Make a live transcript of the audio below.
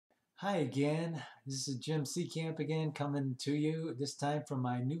Hi again. This is Jim Seekamp again coming to you, this time from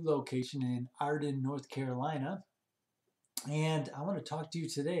my new location in Arden, North Carolina. And I want to talk to you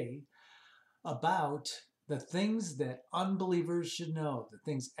today about the things that unbelievers should know, the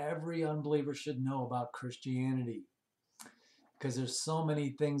things every unbeliever should know about Christianity. Because there's so many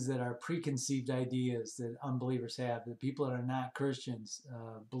things that are preconceived ideas that unbelievers have, that people that are not Christians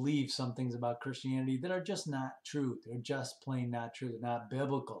believe some things about Christianity that are just not true. They're just plain not true. They're not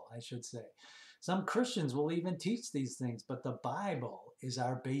biblical, I should say. Some Christians will even teach these things, but the Bible is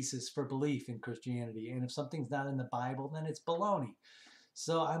our basis for belief in Christianity. And if something's not in the Bible, then it's baloney.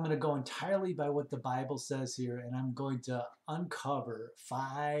 So I'm going to go entirely by what the Bible says here, and I'm going to uncover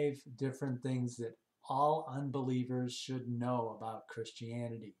 5 different things that all unbelievers should know about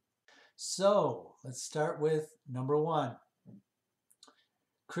Christianity. So let's start with number 1.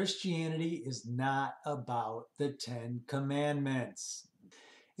 Christianity is not about the 10 Commandments.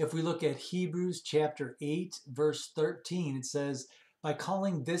 If we look at Hebrews chapter 8, verse 13, it says, by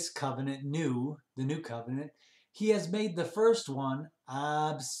calling this covenant new, the new covenant, he has made the first one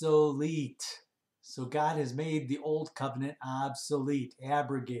obsolete. So God has made the old covenant obsolete,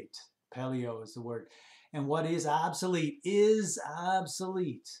 abrogate. Paleo is the word. And what is obsolete is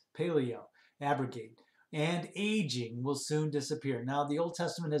obsolete. Paleo, abrogate. And aging will soon disappear. Now, the Old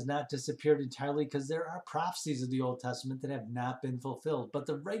Testament has not disappeared entirely because there are prophecies of the Old Testament that have not been fulfilled. But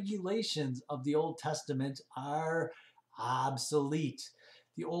the regulations of the Old Testament are obsolete.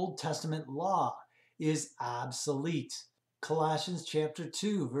 The Old Testament law is obsolete. Colossians chapter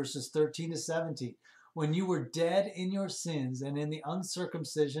 2, verses 13 to 17. When you were dead in your sins and in the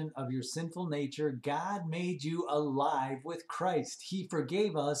uncircumcision of your sinful nature, God made you alive with Christ. He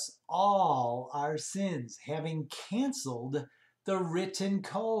forgave us all our sins, having canceled the written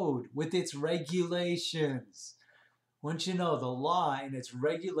code with its regulations. Once you know, the law and its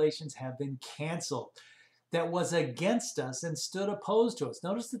regulations have been canceled. That was against us and stood opposed to us.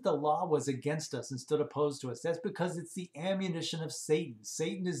 Notice that the law was against us and stood opposed to us. That's because it's the ammunition of Satan.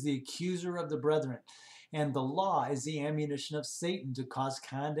 Satan is the accuser of the brethren, and the law is the ammunition of Satan to cause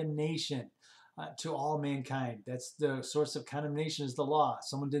condemnation to all mankind. That's the source of condemnation, is the law.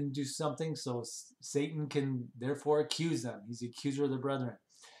 Someone didn't do something, so Satan can therefore accuse them. He's the accuser of the brethren.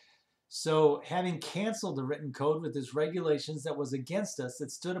 So, having canceled the written code with his regulations that was against us, that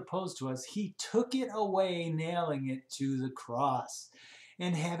stood opposed to us, he took it away, nailing it to the cross.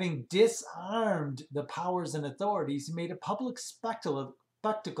 And having disarmed the powers and authorities, he made a public spectacle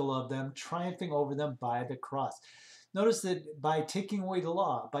of them, triumphing over them by the cross. Notice that by taking away the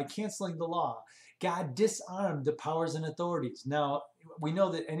law, by canceling the law, God disarmed the powers and authorities. Now, we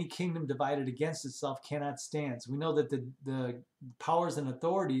know that any kingdom divided against itself cannot stand. So we know that the powers and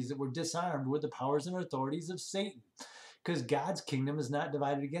authorities that were disarmed were the powers and authorities of Satan, because God's kingdom is not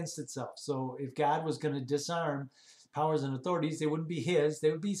divided against itself. So if God was going to disarm powers and authorities, they wouldn't be his,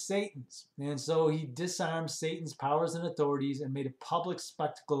 they would be Satan's. And so he disarmed Satan's powers and authorities and made a public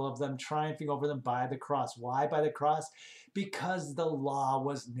spectacle of them, triumphing over them by the cross. Why by the cross? Because the law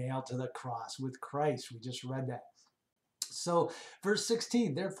was nailed to the cross with Christ. We just read that. So, verse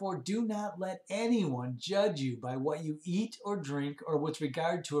 16, therefore do not let anyone judge you by what you eat or drink, or with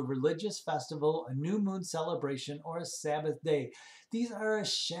regard to a religious festival, a new moon celebration, or a Sabbath day. These are a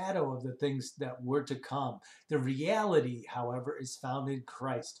shadow of the things that were to come. The reality, however, is found in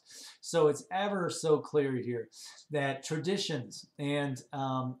Christ. So it's ever so clear here that traditions and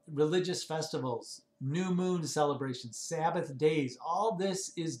religious festivals, new moon celebrations, Sabbath days, all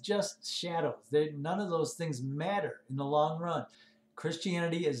this is just shadows. None of those things matter in the long run.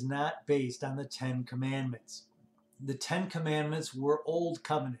 Christianity is not based on the 10 Commandments. The 10 Commandments were Old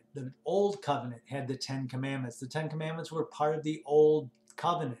Covenant. The Old Covenant had the 10 Commandments. The 10 Commandments were part of the Old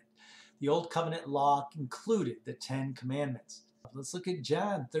Covenant. The Old Covenant law included the 10 Commandments. Let's look at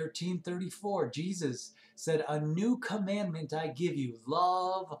John 13:34. Jesus said, a new commandment I give you,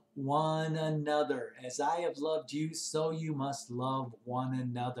 love one another. As I have loved you, so you must love one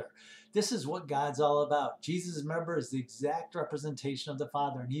another. This is what God's all about. Jesus, remember, is the exact representation of the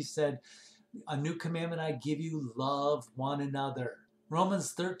Father. And he said, a new commandment I give you, love one another.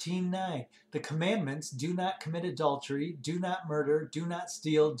 Romans 13:9. The commandments: do not commit adultery, do not murder, do not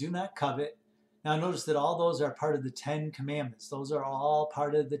steal, do not covet. Now notice that all those are part of the 10 Commandments. Those are all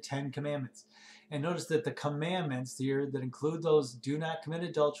part of the 10 Commandments. And notice that the commandments here that include those: do not commit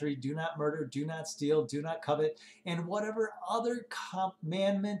adultery, do not murder, do not steal, do not covet, and whatever other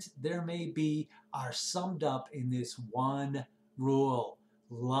commandment there may be, are summed up in this one rule: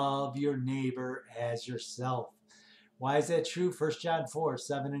 love your neighbor as yourself. Why is that true? 1 John 4,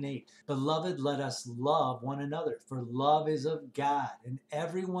 7 and 8. Beloved, let us love one another, for love is of God, and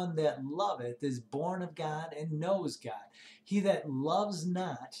everyone that loveth is born of God and knows God. He that loves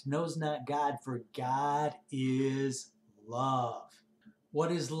not knows not God, for God is love.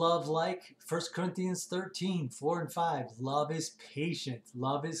 What is love like? 1 Corinthians 13, 4 and 5. Love is patient.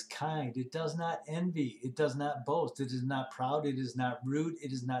 Love is kind. It does not envy. It does not boast. It is not proud. It is not rude.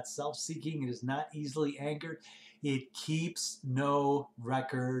 It is not self-seeking. It is not easily angered. It keeps no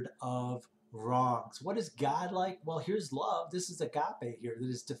record of wrongs. What is God like? Well, here's love. This is agape here that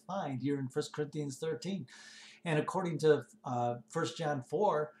is defined here in 1 Corinthians 13. And according to 1 John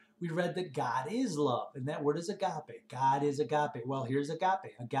 4, we read that God is love. And that word is agape. God is agape. Well, here's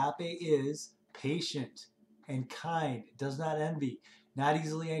agape. Agape is patient and kind. It does not envy, not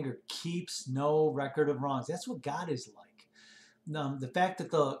easily angered, keeps no record of wrongs. That's what God is like. The fact that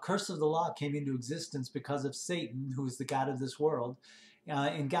the curse of the law came into existence because of Satan, who is the God of this world,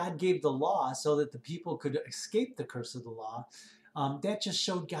 and God gave the law so that the people could escape the curse of the law, that just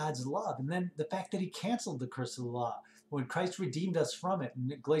showed God's love. And then the fact that he canceled the curse of the law when Christ redeemed us from it.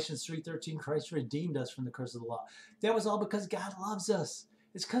 In Galatians 3:13, Christ redeemed us from the curse of the law. That was all because God loves us.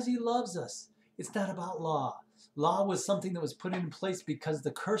 It's because he loves us. It's not about law. Law was something that was put in place because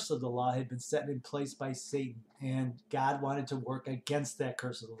the curse of the law had been set in place by Satan, and God wanted to work against that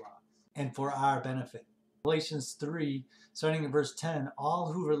curse of the law and for our benefit. Galatians 3, starting in verse 10,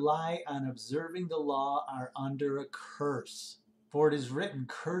 all who rely on observing the law are under a curse. For it is written,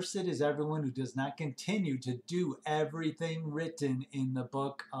 cursed is everyone who does not continue to do everything written in the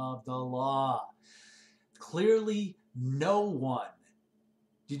book of the law. Clearly, no one,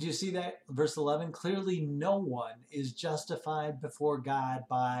 did you see that? Verse 11, clearly no one is justified before God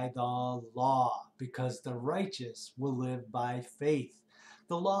by the law, because the righteous will live by faith.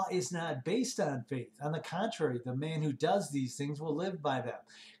 The law is not based on faith. On the contrary, the man who does these things will live by them.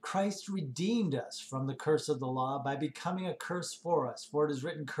 Christ redeemed us from the curse of the law by becoming a curse for us. For it is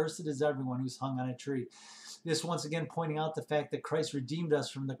written, cursed is everyone who's hung on a tree. This once again pointing out the fact that Christ redeemed us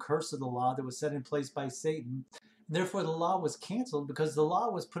from the curse of the law that was set in place by Satan. Therefore, the law was canceled because the law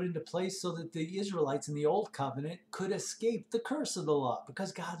was put into place so that the Israelites in the old covenant could escape the curse of the law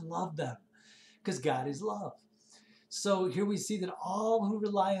because God loved them, because God is love. So here we see that all who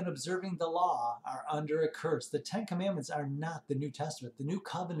rely on observing the law are under a curse. The Ten Commandments are not the New Testament. The New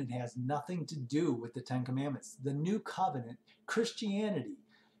Covenant has nothing to do with the Ten Commandments. The New Covenant, Christianity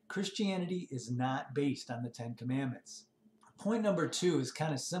is not based on the Ten Commandments. Point number 2 is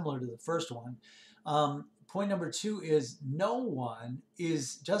kind of similar to the first one. Point number 2 is no one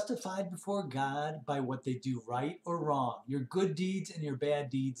is justified before God by what they do right or wrong. Your good deeds and your bad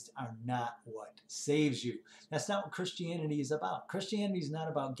deeds are not what saves you. That's not what Christianity is about. Christianity is not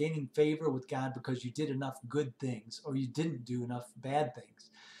about gaining favor with God because you did enough good things or you didn't do enough bad things.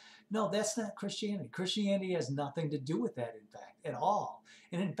 No, that's not Christianity. Christianity has nothing to do with that, in fact, at all.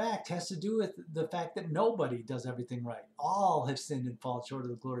 And in fact, has to do with the fact that nobody does everything right. All have sinned and fall short of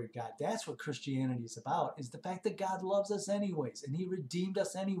the glory of God. That's what Christianity is about, is the fact that God loves us anyways, and he redeemed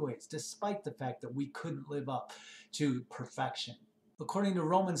us anyways, despite the fact that we couldn't live up to perfection. According to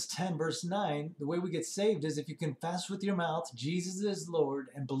Romans 10, verse 9, the way we get saved is if you confess with your mouth Jesus is Lord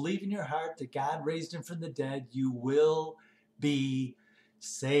and believe in your heart that God raised him from the dead, you will be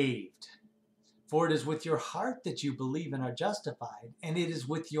saved. For it is with your heart that you believe and are justified, and it is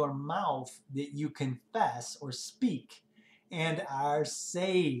with your mouth that you confess or speak and are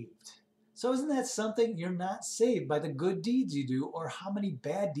saved. So isn't that something? You're not saved by the good deeds you do or how many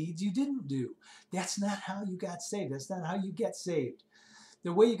bad deeds you didn't do. That's not how you got saved. That's not how you get saved.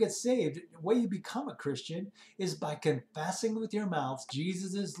 The way you get saved, the way you become a Christian, is by confessing with your mouth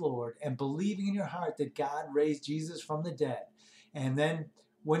Jesus is Lord and believing in your heart that God raised Jesus from the dead. And then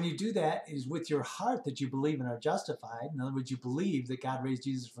when you do that, it is with your heart that you believe and are justified. In other words, you believe that God raised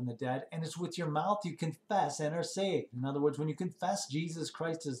Jesus from the dead. And it's with your mouth you confess and are saved. In other words, when you confess Jesus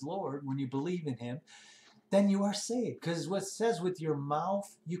Christ as Lord, when you believe in him, then you are saved. Because what it says with your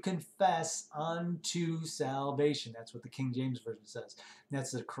mouth, you confess unto salvation. That's what the King James Version says. And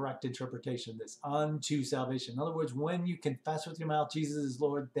that's the correct interpretation of this, unto salvation. In other words, when you confess with your mouth Jesus is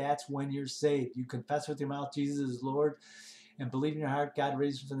Lord, that's when you're saved. You confess with your mouth Jesus is Lord and believe in your heart God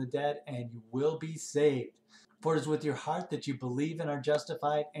raised him from the dead, and you will be saved. For it is with your heart that you believe and are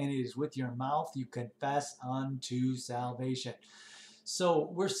justified, and it is with your mouth you confess unto salvation.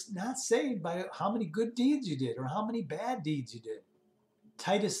 So we're not saved by how many good deeds you did or how many bad deeds you did.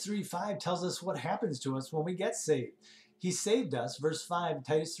 Titus 3:5 tells us what happens to us when we get saved. He saved us, verse 5,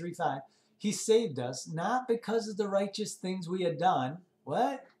 Titus 3:5. He saved us not because of the righteous things we had done.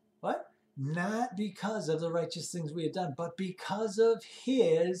 What? not because of the righteous things we had done, but because of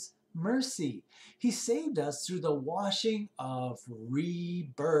his mercy. He saved us through the washing of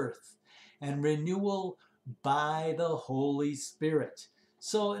rebirth and renewal by the Holy Spirit.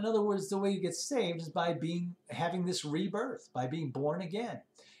 So, in other words, the way you get saved is by having this rebirth, by being born again.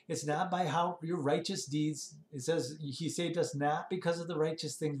 It's not by how your righteous deeds. It says he saved us not because of the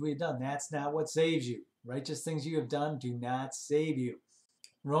righteous things we have done. That's not what saves you. Righteous things you have done do not save you.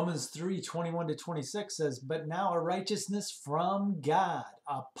 Romans 3:21-26 says, but now a righteousness from God,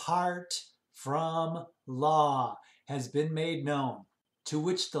 apart from law, has been made known, to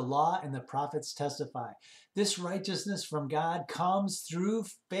which the law and the prophets testify. This righteousness from God comes through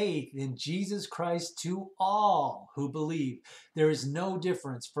faith in Jesus Christ to all who believe. There is no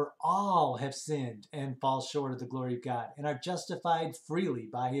difference, for all have sinned and fall short of the glory of God, and are justified freely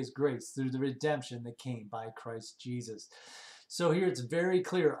by his grace through the redemption that came by Christ Jesus. So here it's very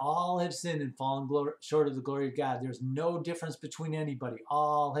clear. All have sinned and fallen short of the glory of God. There's no difference between anybody.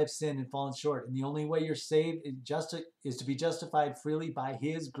 All have sinned and fallen short. And the only way you're saved is to be justified freely by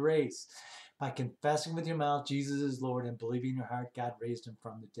his grace. By confessing with your mouth Jesus is Lord and believing in your heart God raised him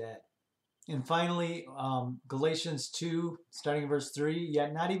from the dead. And finally, Galatians 2, starting in verse 3,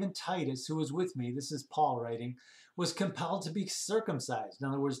 yet not even Titus, who was with me, this is Paul writing, was compelled to be circumcised. In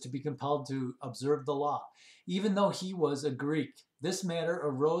other words, to be compelled to observe the law, even though he was a Greek. This matter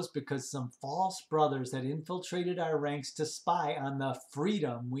arose because some false brothers had infiltrated our ranks to spy on the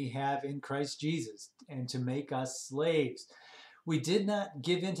freedom we have in Christ Jesus and to make us slaves. We did not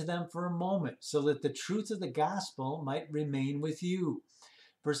give in to them for a moment, so that the truth of the gospel might remain with you.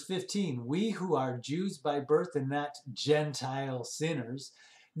 Verse 15, we who are Jews by birth and not Gentile sinners,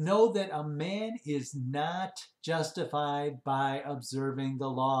 know that a man is not justified by observing the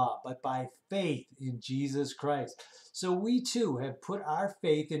law, but by faith in Jesus Christ. So we too have put our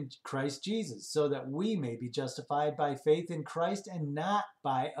faith in Christ Jesus, so that we may be justified by faith in Christ and not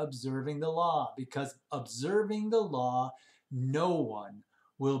by observing the law, because observing the law, no one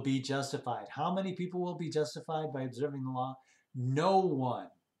will be justified. How many people will be justified by observing the law? No one.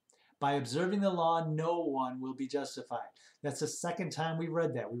 By observing the law, no one will be justified. That's the second time we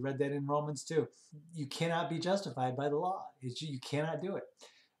read that. We read that in Romans 2. You cannot be justified by the law. You cannot do it.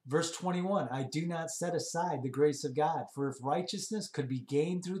 Verse 21, I do not set aside the grace of God, for if righteousness could be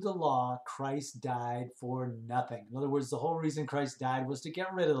gained through the law, Christ died for nothing. In other words, the whole reason Christ died was to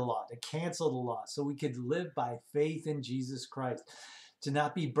get rid of the law, to cancel the law, so we could live by faith in Jesus Christ, to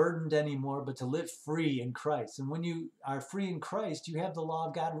not be burdened anymore, but to live free in Christ. And when you are free in Christ, you have the law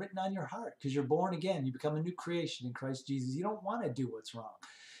of God written on your heart because you're born again. You become a new creation in Christ Jesus. You don't want to do what's wrong.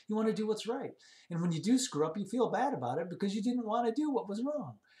 You want to do what's right. And when you do screw up, you feel bad about it because you didn't want to do what was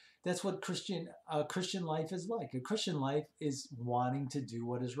wrong. That's what Christian life is like. A Christian life is wanting to do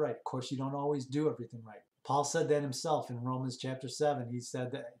what is right. Of course, you don't always do everything right. Paul said that himself in Romans chapter 7. He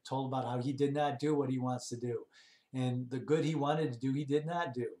said that, told about how he did not do what he wants to do. And the good he wanted to do, he did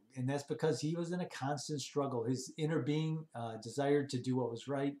not do. And that's because he was in a constant struggle. His inner being desired to do what was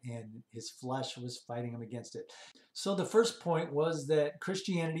right, and his flesh was fighting him against it. So the first point was that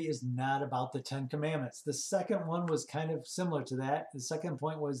Christianity is not about the 10 Commandments. The second one was kind of similar to that. The second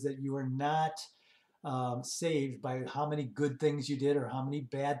point was that you are not saved by how many good things you did or how many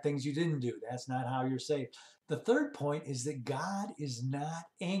bad things you didn't do. That's not how you're saved. The third point is that God is not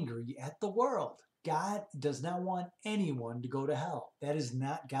angry at the world. God does not want anyone to go to hell. That is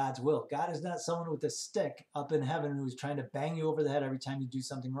not God's will. God is not someone with a stick up in heaven who's trying to bang you over the head every time you do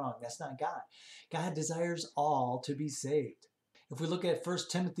something wrong. That's not God. God desires all to be saved. If we look at 1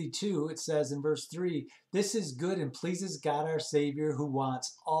 Timothy 2, it says in verse 3, this is good and pleases God our Savior, who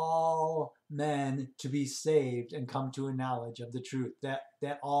wants all men to be saved and come to a knowledge of the truth. That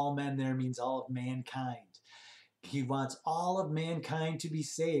all men there means all of mankind. He wants all of mankind to be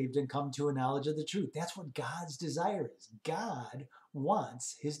saved and come to a knowledge of the truth. That's what God's desire is. God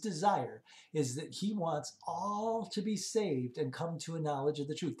wants, his desire is that he wants all to be saved and come to a knowledge of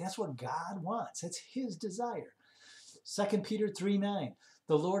the truth. That's what God wants. That's his desire. 2 Peter 3:9.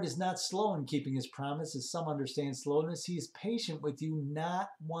 The Lord is not slow in keeping his promise, as some understand slowness. He is patient with you, not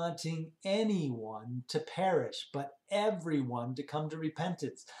wanting anyone to perish, but everyone to come to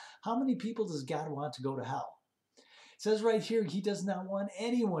repentance. How many people does God want to go to hell? It says right here, he does not want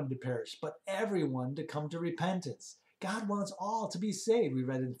anyone to perish, but everyone to come to repentance. God wants all to be saved. We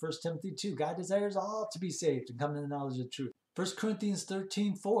read in 1 Timothy 2. God desires all to be saved and come to the knowledge of the truth. 1 Corinthians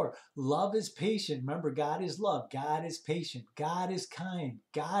 13:4. Love is patient. Remember, God is love. God is patient. God is kind.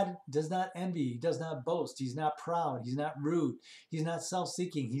 God does not envy. He does not boast. He's not proud. He's not rude. He's not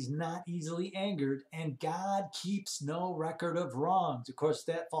self-seeking. He's not easily angered. And God keeps no record of wrongs. Of course,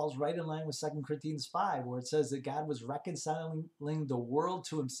 that falls right in line with 2 Corinthians 5, where it says that God was reconciling the world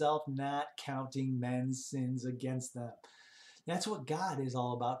to himself, not counting men's sins against them. That's what God is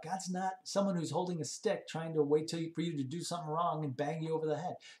all about. God's not someone who's holding a stick trying to wait for you to do something wrong and bang you over the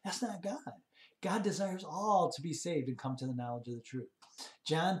head. That's not God. God desires all to be saved and come to the knowledge of the truth.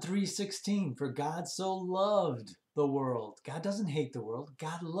 John 3:16, for God so loved the world. God doesn't hate the world.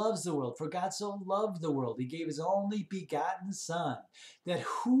 God loves the world. For God so loved the world, he gave his only begotten Son, that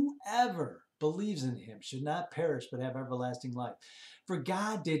whoever believes in him should not perish but have everlasting life. For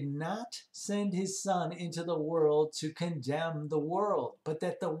God did not send his Son into the world to condemn the world, but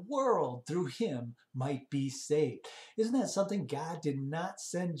that the world through him might be saved. Isn't that something? God did not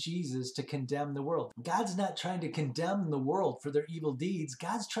send Jesus to condemn the world. God's not trying to condemn the world for their evil deeds.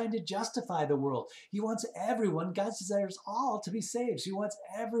 God's trying to justify the world. He wants everyone, God desires all to be saved. So he wants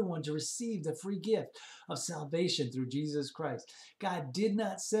everyone to receive the free gift of salvation through Jesus Christ. God did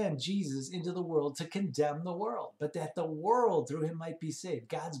not send Jesus into the world to condemn the world, but that the world through him might be saved.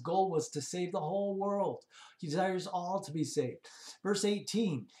 God's goal was to save the whole world. He desires all to be saved. Verse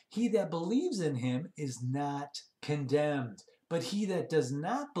 18, he that believes in him is not condemned, but he that does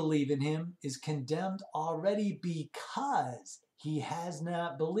not believe in him is condemned already, because he has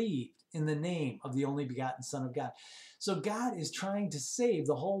not believed in the name of the only begotten Son of God. So God is trying to save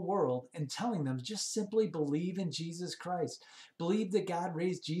the whole world and telling them, just simply believe in Jesus Christ. Believe that God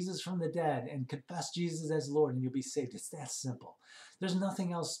raised Jesus from the dead and confess Jesus as Lord, and you'll be saved. It's that simple. There's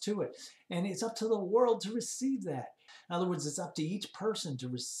nothing else to it. And it's up to the world to receive that. In other words, it's up to each person to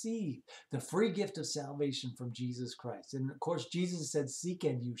receive the free gift of salvation from Jesus Christ. And of course, Jesus said, seek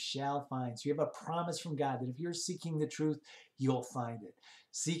and you shall find. So you have a promise from God that if you're seeking the truth, you'll find it.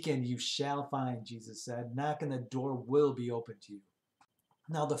 Seek and you shall find, Jesus said. Knock and the door will be open to you.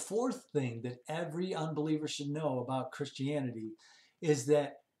 Now, the fourth thing that every unbeliever should know about Christianity is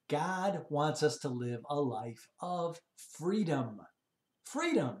that God wants us to live a life of freedom.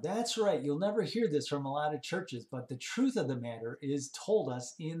 Freedom, that's right. You'll never hear this from a lot of churches, but the truth of the matter is told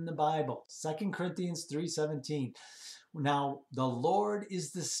us in the Bible. 2 Corinthians 3:17. Now, the Lord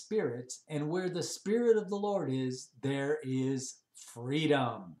is the Spirit, and where the Spirit of the Lord is, there is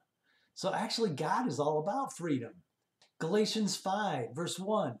freedom. So actually, God is all about freedom. Galatians 5, verse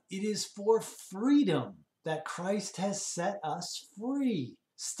 1. It is for freedom that Christ has set us free.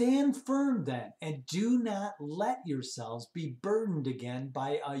 Stand firm then, and do not let yourselves be burdened again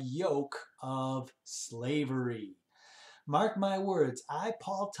by a yoke of slavery. Mark my words, I,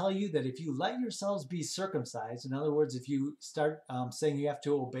 Paul, tell you that if you let yourselves be circumcised, in other words, if you start saying you have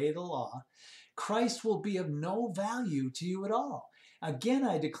to obey the law, Christ will be of no value to you at all. Again,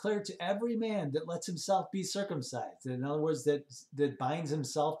 I declare to every man that lets himself be circumcised, in other words, that binds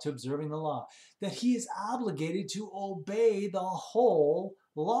himself to observing the law, that he is obligated to obey the whole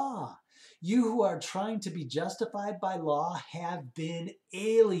law. You who are trying to be justified by law have been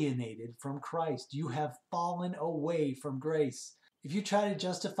alienated from Christ. You have fallen away from grace. If you try to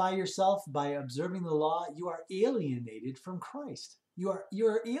justify yourself by observing the law, you are alienated from Christ. You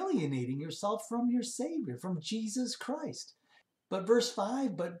are alienating yourself from your Savior, from Jesus Christ. But verse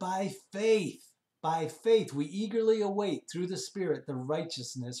 5, but by faith, we eagerly await through the Spirit the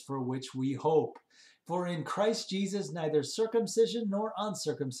righteousness for which we hope. For in Christ Jesus, neither circumcision nor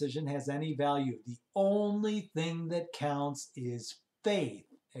uncircumcision has any value. The only thing that counts is faith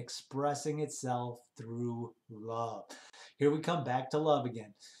expressing itself through love. Here we come back to love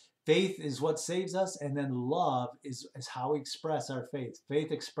again. Faith is what saves us, and then love is how we express our faith.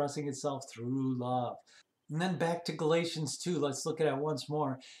 Faith expressing itself through love. And then back to Galatians 2, let's look at it once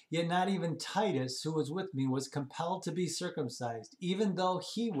more. Yet not even Titus, who was with me, was compelled to be circumcised, even though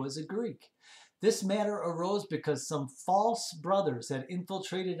he was a Greek. This matter arose because some false brothers had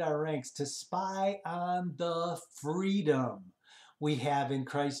infiltrated our ranks to spy on the freedom we have in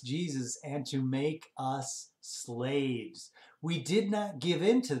Christ Jesus and to make us slaves. We did not give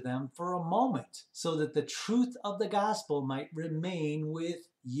in to them for a moment, so that the truth of the gospel might remain with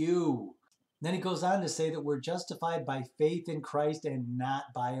you. Then he goes on to say that we're justified by faith in Christ and not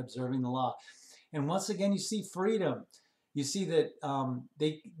by observing the law. And once again, you see freedom. You see that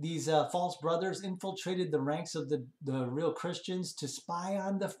these false brothers infiltrated the ranks of the real Christians to spy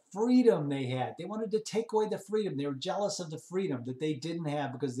on the freedom they had. They wanted to take away the freedom. They were jealous of the freedom that they didn't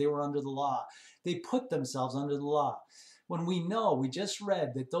have because they were under the law. They put themselves under the law. when we know, we just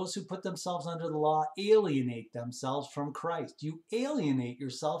read that those who put themselves under the law alienate themselves from Christ. You alienate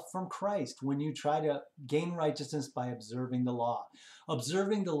yourself from Christ when you try to gain righteousness by observing the law.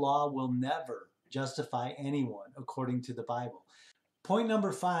 Observing the law will never justify anyone according to the Bible. Point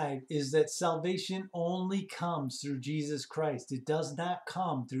number 5 is that salvation only comes through Jesus Christ. It does not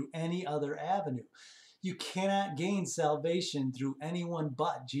come through any other avenue. You cannot gain salvation through anyone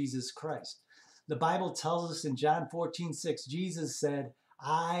but Jesus Christ. The Bible tells us in John 14:6, Jesus said,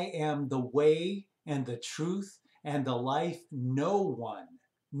 I am the way and the truth and the life. No one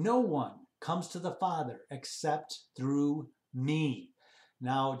comes to the Father except through me.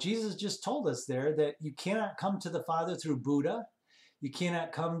 Now, Jesus just told us there that you cannot come to the Father through Buddha. You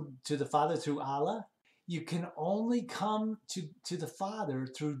cannot come to the Father through Allah. You can only come to the Father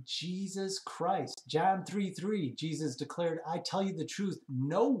through Jesus Christ. John 3:3, Jesus declared, I tell you the truth,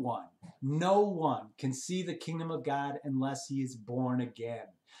 no one can see the kingdom of God unless he is born again.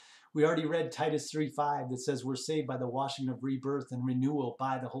 We already read Titus 3:5 that says we're saved by the washing of rebirth and renewal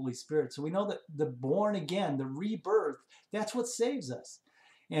by the Holy Spirit. So we know that the born again, the rebirth, that's what saves us.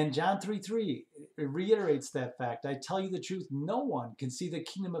 And John 3:3 reiterates that fact. I tell you the truth, no one can see the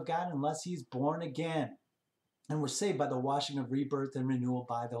kingdom of God unless he's born again. And we're saved by the washing of rebirth and renewal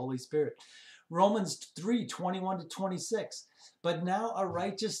by the Holy Spirit. Romans 3:21-26. But now a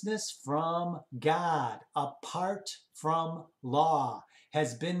righteousness from God, apart from law,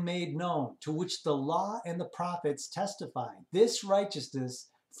 has been made known, to which the law and the prophets testify. This righteousness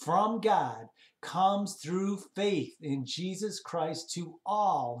from God comes through faith in Jesus Christ to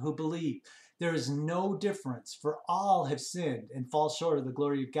all who believe. There is no difference, for all have sinned and fall short of the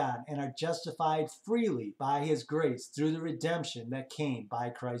glory of God and are justified freely by his grace through the redemption that came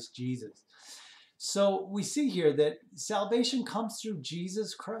by Christ Jesus. So we see here that salvation comes through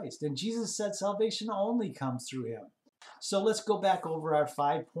Jesus Christ, and Jesus said salvation only comes through him. So let's go back over our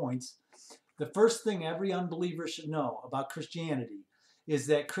 5 points. The first thing every unbeliever should know about Christianity is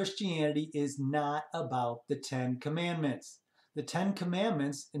that Christianity is not about the 10 Commandments. The 10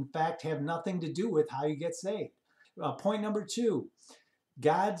 Commandments, in fact, have nothing to do with how you get saved. Point number 2,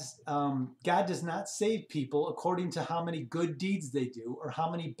 God does not save people according to how many good deeds they do or how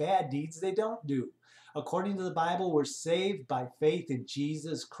many bad deeds they don't do. According to the Bible, we're saved by faith in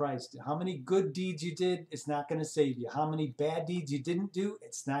Jesus Christ. How many good deeds you did, it's not going to save you. How many bad deeds you didn't do,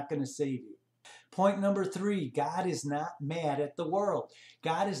 it's not going to save you. Point number 3, God is not mad at the world.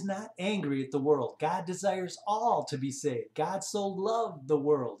 God is not angry at the world. God desires all to be saved. God so loved the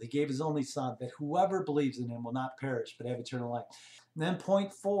world, he gave his only son, that whoever believes in him will not perish but have eternal life. And then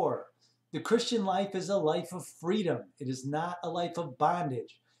point 4, the Christian life is a life of freedom. It is not a life of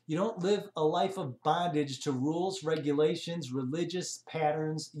bondage. You don't live a life of bondage to rules, regulations, religious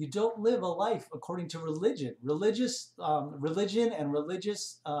patterns. You don't live a life according to religion. Religion and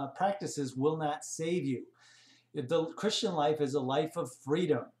religious practices will not save you. The Christian life is a life of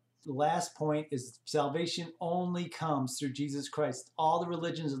freedom. The last point is salvation only comes through Jesus Christ. All the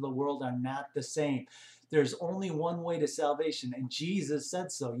religions of the world are not the same. There's only one way to salvation, and Jesus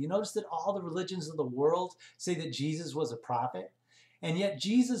said so. You notice that all the religions of the world say that Jesus was a prophet? And yet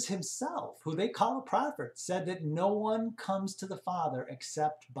Jesus himself, who they call a prophet, said that no one comes to the Father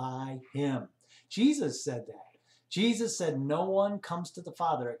except by him. Jesus said that. Jesus said no one comes to the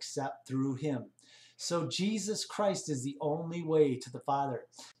Father except through him. So Jesus Christ is the only way to the Father.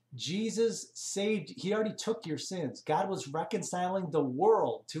 Jesus saved, he already took your sins. God was reconciling the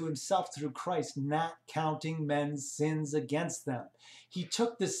world to himself through Christ, not counting men's sins against them. He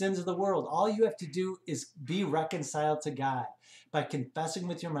took the sins of the world. All you have to do is be reconciled to God by confessing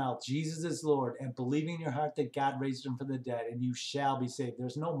with your mouth Jesus is Lord and believing in your heart that God raised him from the dead, and you shall be saved.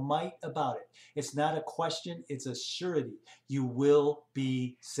 There's no might about it. It's not a question, it's a surety. You will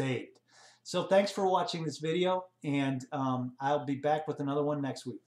be saved. So thanks for watching this video, and I'll be back with another one next week.